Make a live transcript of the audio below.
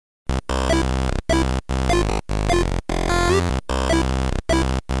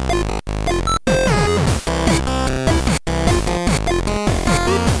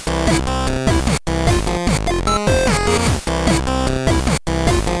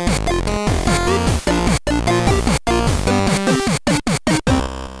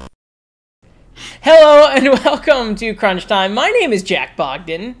Hello and welcome to Crunch Time. My name is Jack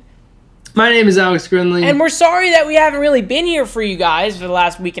Bogdan. My name is Alex Grinley. And we're sorry that we haven't really been here for you guys for the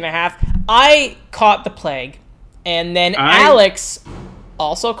last week and a half. I caught the plague, and then Alex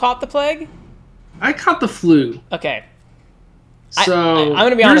also caught the plague? I caught the flu. Okay. So, I'm going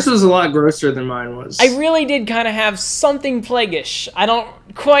to be honest. Yours was a lot grosser than mine was. I really did kind of have something plaguish. I don't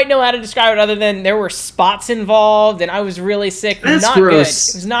quite know how to describe it other than there were spots involved, and I was really sick. That's not gross.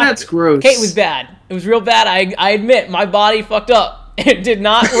 Good. It was not That's gross. Okay, it was bad. It was real bad. I admit, my body fucked up. It did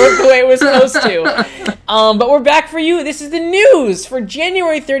not work the way it was supposed to. But we're back for you. This is the news for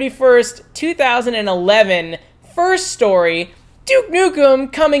January 31st, 2011. First story, Duke Nukem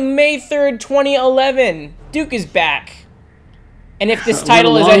coming May 3rd, 2011. Duke is back. And if this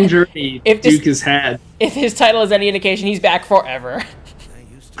title is long journey Duke has had. If his title is any indication, he's back forever.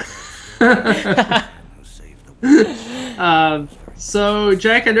 So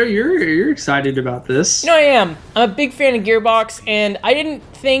Jack, I know you're excited about this. No, I am. I'm a big fan of Gearbox, and I didn't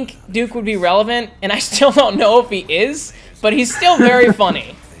think Duke would be relevant, and I still don't know if he is, but he's still very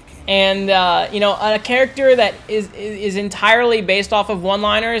funny. And a character that is entirely based off of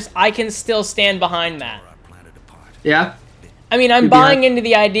one-liners, I can still stand behind that. Yeah. I mean, I'm buying into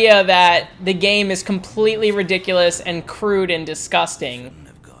the idea that the game is completely ridiculous and crude and disgusting,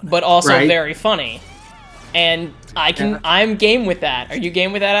 but also very funny. And I'm game with that. Are you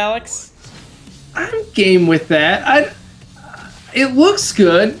game with that, Alex? I'm game with that. It looks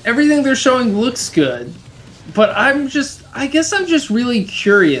good. Everything they're showing looks good. But I guess I'm just really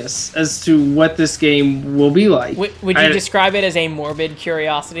curious as to what this game will be like. Would you describe it as a morbid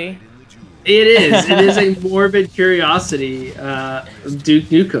curiosity? It is. It is a morbid curiosity. Duke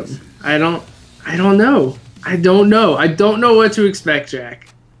Nukem. I don't know. I don't know what to expect,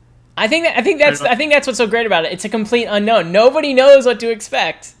 Jack. I think that's what's so great about it. It's a complete unknown. Nobody knows what to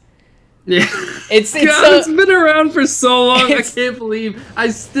expect. Yeah. It's been around for so long. I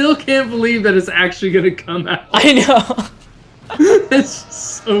still can't believe that it's actually going to come out. I know.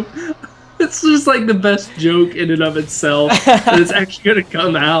 It's just like the best joke in and of itself that it's actually going to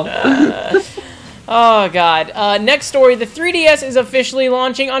come out. Oh, God. Next story. The 3DS is officially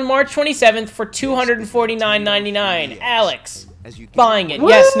launching on March 27th for $249.99. Alex, buying it.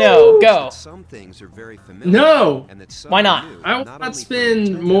 Yes, no, go. No. Why not? I will not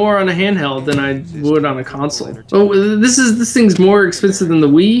spend more on a handheld than I would on a console. Oh, this thing's more expensive than the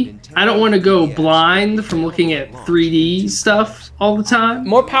Wii. I don't want to go blind from looking at 3D stuff all the time.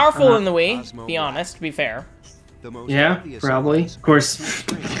 More powerful than the Wii, be honest, to be fair. Yeah, probably. Of course,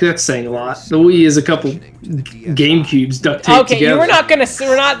 that's saying a lot. The Wii is a couple GameCubes duct taped together. Okay, we're not gonna.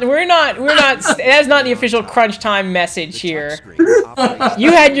 We're not. That's not the official Crunch Time message here.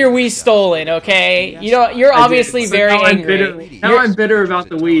 You had your Wii stolen, okay? You're obviously very angry. Now I'm bitter about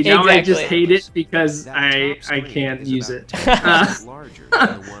the Wii. Now I just hate it because I can't use it. But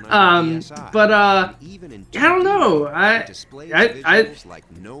I don't know.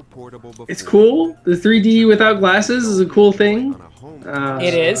 It's cool. The 3D without glasses is a cool thing.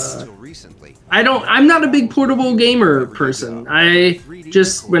 It is. I'm not a big portable gamer person.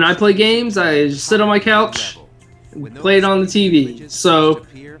 When I play games, I just sit on my couch and play it on the TV. So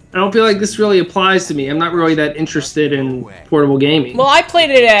I don't feel like this really applies to me. I'm not really that interested in portable gaming. Well, I played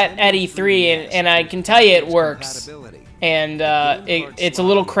it at E3, and I can tell you it works. And it's a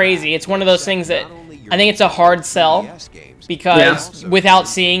little crazy. It's one of those things that I think it's a hard sell. Because without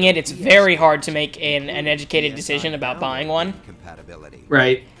seeing it, it's very hard to make an educated decision about buying one.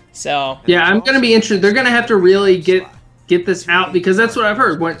 Right. So yeah, I'm gonna be interested. They're gonna have to really get this out because that's what I've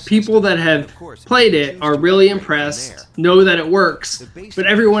heard. What people that have played it are really impressed, know that it works, but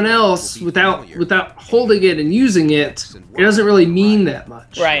everyone else, without holding it and using it, it doesn't really mean that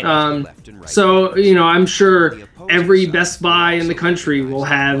much. Right. So I'm sure every Best Buy in the country will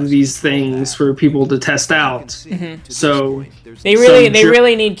have these things for people to test out. Mm-hmm. So they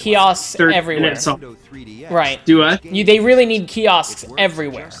really need kiosks everywhere. Right. Do what? They really need kiosks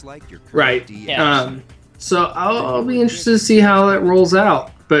everywhere. Right. Yeah. So I'll be interested to see how that rolls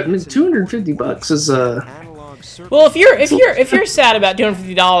out. But $250 is Well, if you're sad about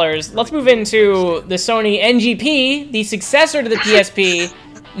 $250, let's move into the Sony NGP, the successor to the PSP.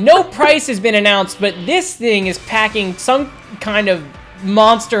 No price has been announced, but this thing is packing some kind of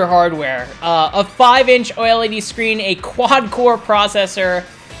monster hardware. A 5-inch OLED screen, a quad-core processor.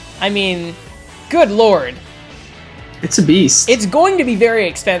 I mean, good lord. It's a beast. It's going to be very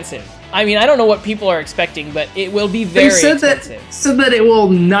expensive. I mean, I don't know what people are expecting, but it will be very expensive. Said that it will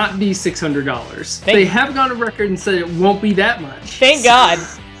not be $600. They have gone on record and said it won't be that much. Thank God.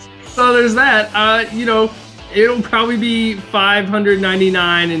 So there's that. it'll probably be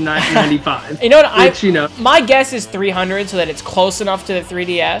 $599 and $995. You know what? My guess is 300, so that it's close enough to the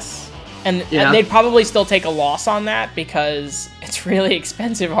 3DS, and they'd probably still take a loss on that because it's really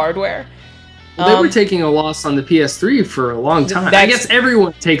expensive hardware. Well, they were taking a loss on the PS3 for a long time. I guess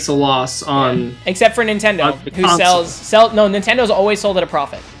everyone takes a loss on, except for Nintendo, who Nintendo's always sold at a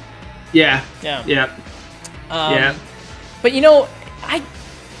profit. Yeah. But you know,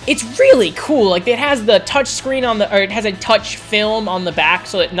 it's really cool. Like, it has the touch screen it has a touch film on the back,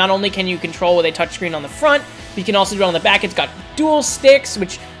 so that not only can you control with a touch screen on the front, but you can also do it on the back. It's got dual sticks,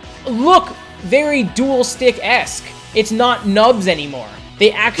 which look very dual stick-esque. It's not nubs anymore.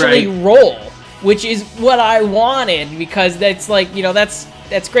 They actually roll, which is what I wanted, because that's like, you know, that's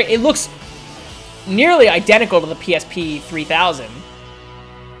great. It looks nearly identical to the PSP 3000.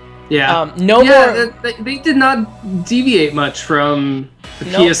 Yeah. They did not deviate much from the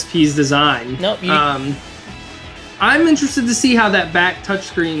PSP's design. Nope. I'm interested to see how that back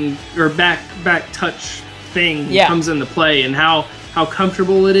touchscreen or back touch thing comes into play, and how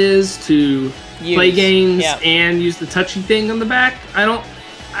comfortable it is to play games and use the touchy thing on the back. I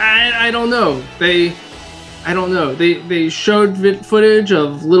don't know. They showed footage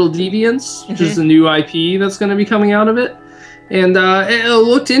of Little Deviants, which is a new IP that's going to be coming out of it. And it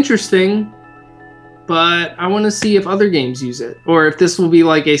looked interesting, but I want to see if other games use it, or if this will be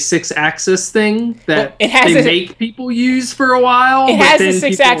like a 6-axis thing that they make people use for a while. It has the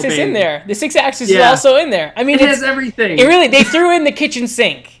 6-axis in there. The 6-axis is also in there. I mean, it has everything. They threw in the kitchen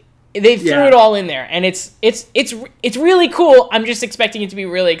sink. They threw it all in there, and it's really cool. I'm just expecting it to be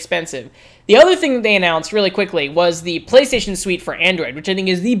really expensive. The other thing that they announced really quickly was the PlayStation Suite for Android, which I think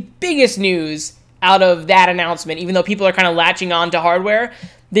is the biggest news out of that announcement, even though people are kind of latching on to hardware.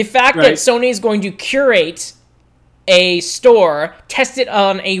 The fact that Sony is going to curate a store, test it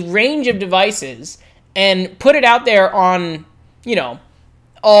on a range of devices, and put it out there on, you know,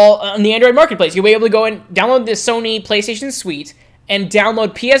 on the Android marketplace. You'll be able to go and download the Sony PlayStation Suite and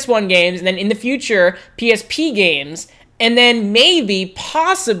download PS1 games, and then in the future, PSP games, and then maybe,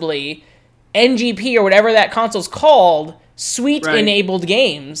 possibly, NGP or whatever that console's called, Suite-enabled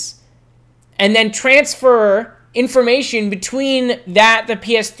games, and then transfer information between that, the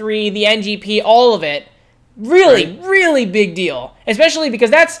PS3, the NGP, all of it. Really, really big deal. Especially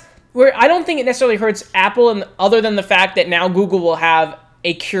because that's where I don't think it necessarily hurts Apple, and other than the fact that now Google will have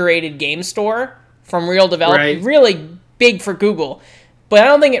a curated game store from real developers. Really big for Google. But I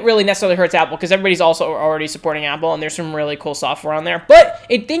don't think it really necessarily hurts Apple, because everybody's also already supporting Apple, and there's some really cool software on there. But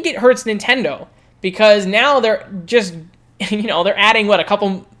I think it hurts Nintendo, because now they're just, you know, they're adding, what, a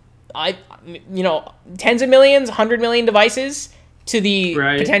couple, you know, tens of millions, 100 million devices to the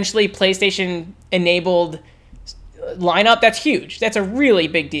potentially PlayStation-enabled lineup. That's huge. That's a really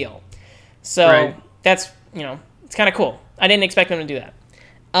big deal. So that's, you know, it's kind of cool. I didn't expect them to do that.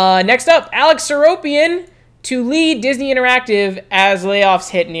 Next up, Alex Seropian to lead Disney Interactive as layoffs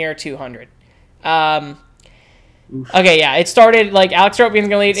hit near 200. Okay, yeah, it started like Alex Seropian's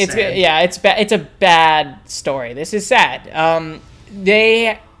gonna lead. It's a bad story. This is sad.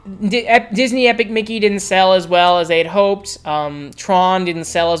 Disney Epic Mickey didn't sell as well as they'd hoped. Tron didn't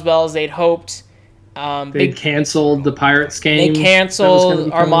sell as well as they'd hoped. They canceled the Pirates game. They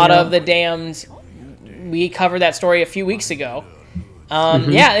canceled Armada of the Damned. We covered that story a few weeks ago.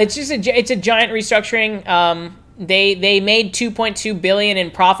 Yeah, it's just it's a giant restructuring. They made $2.2 billion in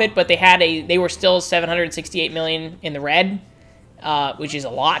profit, but they were still $768 million in the red, which is a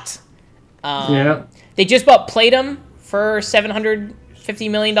lot. They just bought Playdom for $750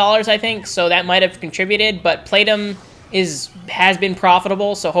 million, I think, so that might have contributed. But Playdom has been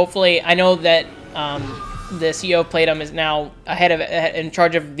profitable, so hopefully, I know that the CEO of Playdom is now in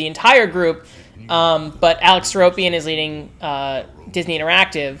charge of the entire group. But Alex Seropian is leading Disney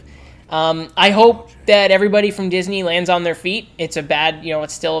Interactive. I hope that everybody from Disney lands on their feet. It's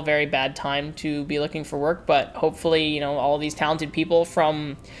it's still a very bad time to be looking for work, but hopefully, you know, all of these talented people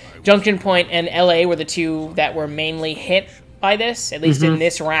from Junction Point and LA were the two that were mainly hit by this, at least in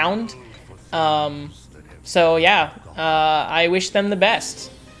this round. So yeah, I wish them the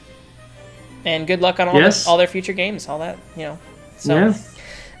best. And good luck on all their future games, all that, you know. So.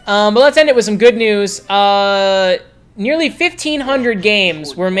 But let's end it with some good news. Nearly 1,500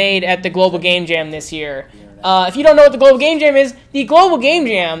 games were made at the Global Game Jam this year. If you don't know what the Global Game Jam is, the Global Game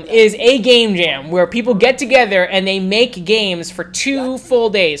Jam is a game jam where people get together and they make games for 2 full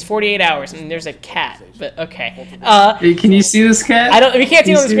days, 48 hours. And there's a cat, but okay. Can you see this cat? We can't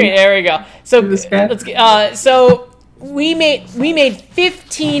see it on the screen. There we go. So this cat? We made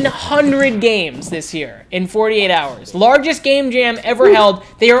 1,500 games this year in 48 hours. Largest game jam ever held.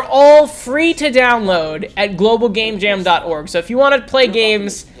 They are all free to download at globalgamejam.org. So if you want to play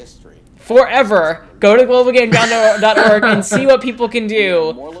games forever, go to globalgamejam.org and see what people can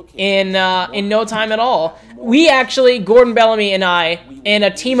do in no time at all. We actually, Gordon Bellamy and I, and a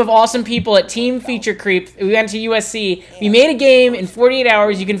team of awesome people at Team Feature Creep, we went to USC. We made a game in 48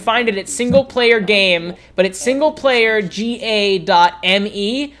 hours. You can find it at Single Player Game, but it's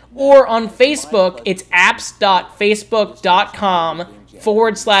singleplayerga.me, or on Facebook, it's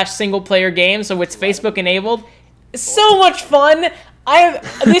apps.facebook.com/singleplayergame, so it's Facebook enabled. It's so much fun.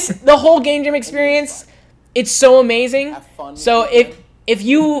 The whole game jam experience, it's so amazing. So if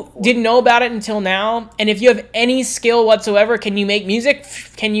you didn't know about it until now, and if you have any skill whatsoever, can you make music?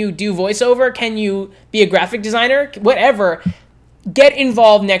 Can you do voiceover? Can you be a graphic designer? Whatever. Get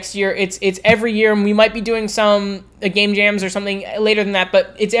involved next year. It's every year, and we might be doing some game jams or something later than that,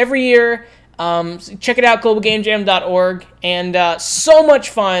 but it's every year. Check it out, globalgamejam.org, and so much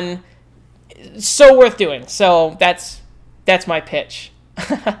fun. So worth doing. So that's my pitch.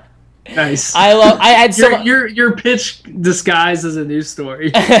 Nice. I had some your pitch disguised as a news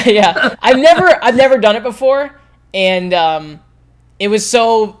story. Yeah, I've never done it before, and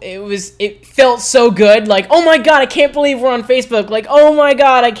it felt so good. Like, oh my god, I can't believe we're on Facebook. Like, oh my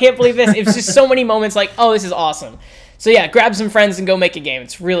god, I can't believe this. It was just so many moments like, oh, this is awesome. So yeah, grab some friends and go make a game.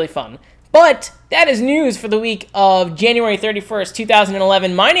 It's really fun. But that is news for the week of January 31st,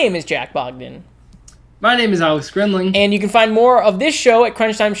 2011. My name is Jack Bogdan. My name is Alex Grinling. And you can find more of this show at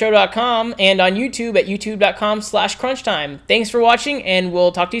crunchtimeshow.com and on YouTube at youtube.com/crunchtime. Thanks for watching, and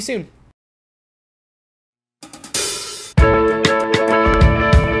we'll talk to you soon.